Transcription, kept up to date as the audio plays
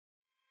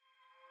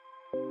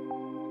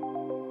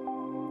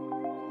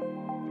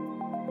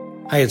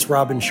Hi, it's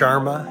Robin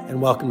Sharma,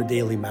 and welcome to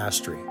Daily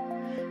Mastery.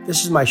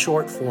 This is my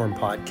short-form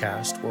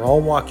podcast where I'll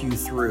walk you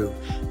through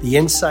the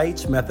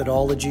insights,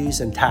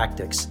 methodologies, and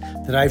tactics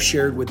that I've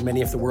shared with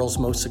many of the world's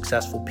most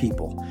successful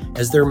people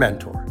as their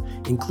mentor,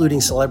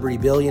 including celebrity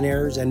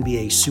billionaires,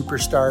 NBA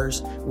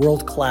superstars,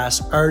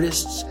 world-class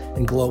artists,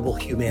 and global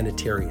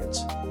humanitarians.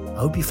 I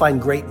hope you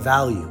find great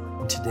value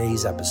in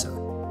today's episode.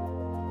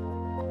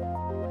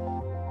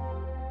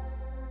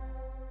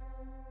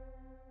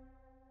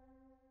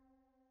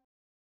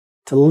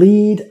 To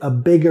lead a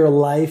bigger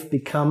life,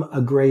 become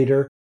a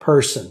greater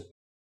person.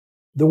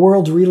 The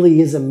world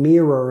really is a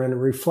mirror, and it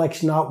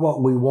reflects not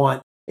what we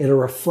want, it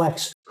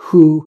reflects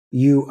who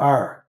you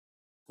are.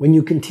 When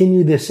you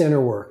continue this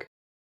inner work,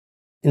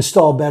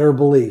 install better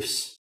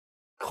beliefs,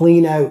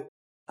 clean out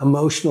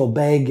emotional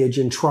baggage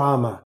and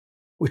trauma,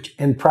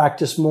 and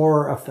practice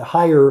more of the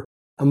higher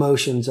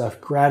emotions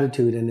of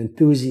gratitude and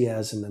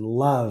enthusiasm and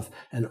love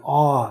and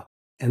awe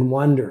and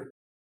wonder.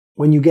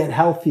 When you get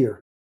healthier,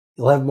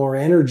 you'll have more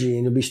energy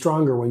and you'll be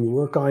stronger when you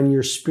work on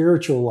your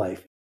spiritual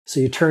life. So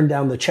you turn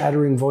down the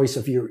chattering voice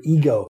of your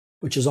ego,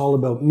 which is all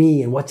about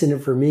me and what's in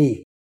it for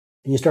me.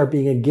 And you start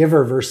being a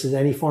giver versus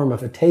any form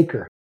of a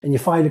taker. And you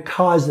find a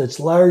cause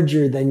that's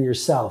larger than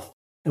yourself.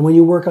 And when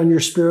you work on your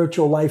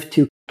spiritual life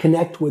to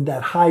connect with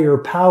that higher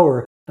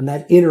power and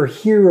that inner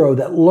hero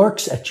that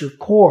lurks at your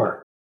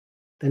core,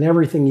 then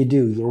everything you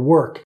do, your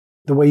work,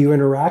 the way you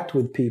interact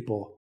with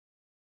people,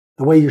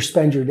 the way you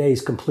spend your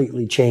days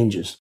completely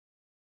changes.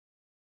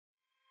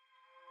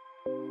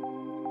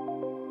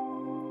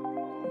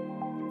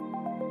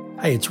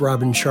 Hi, it's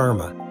Robin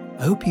Sharma.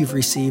 I hope you've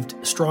received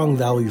strong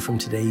value from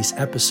today's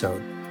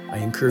episode. I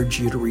encourage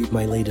you to read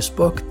my latest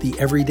book, The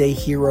Everyday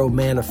Hero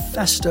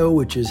Manifesto,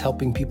 which is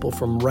helping people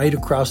from right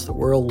across the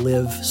world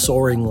live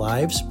soaring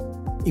lives.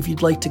 If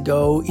you'd like to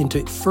go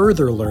into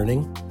further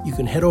learning, you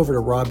can head over to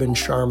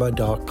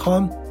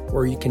robinsharma.com,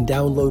 where you can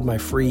download my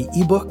free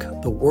ebook,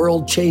 The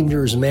World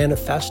Changers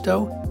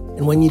Manifesto.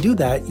 And when you do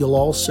that, you'll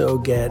also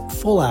get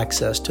full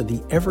access to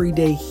the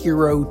Everyday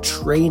Hero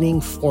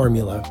Training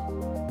Formula,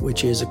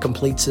 which is a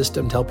complete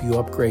system to help you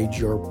upgrade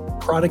your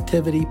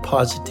productivity,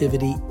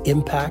 positivity,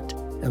 impact,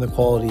 and the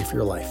quality of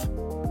your life.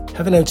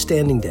 Have an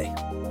outstanding day.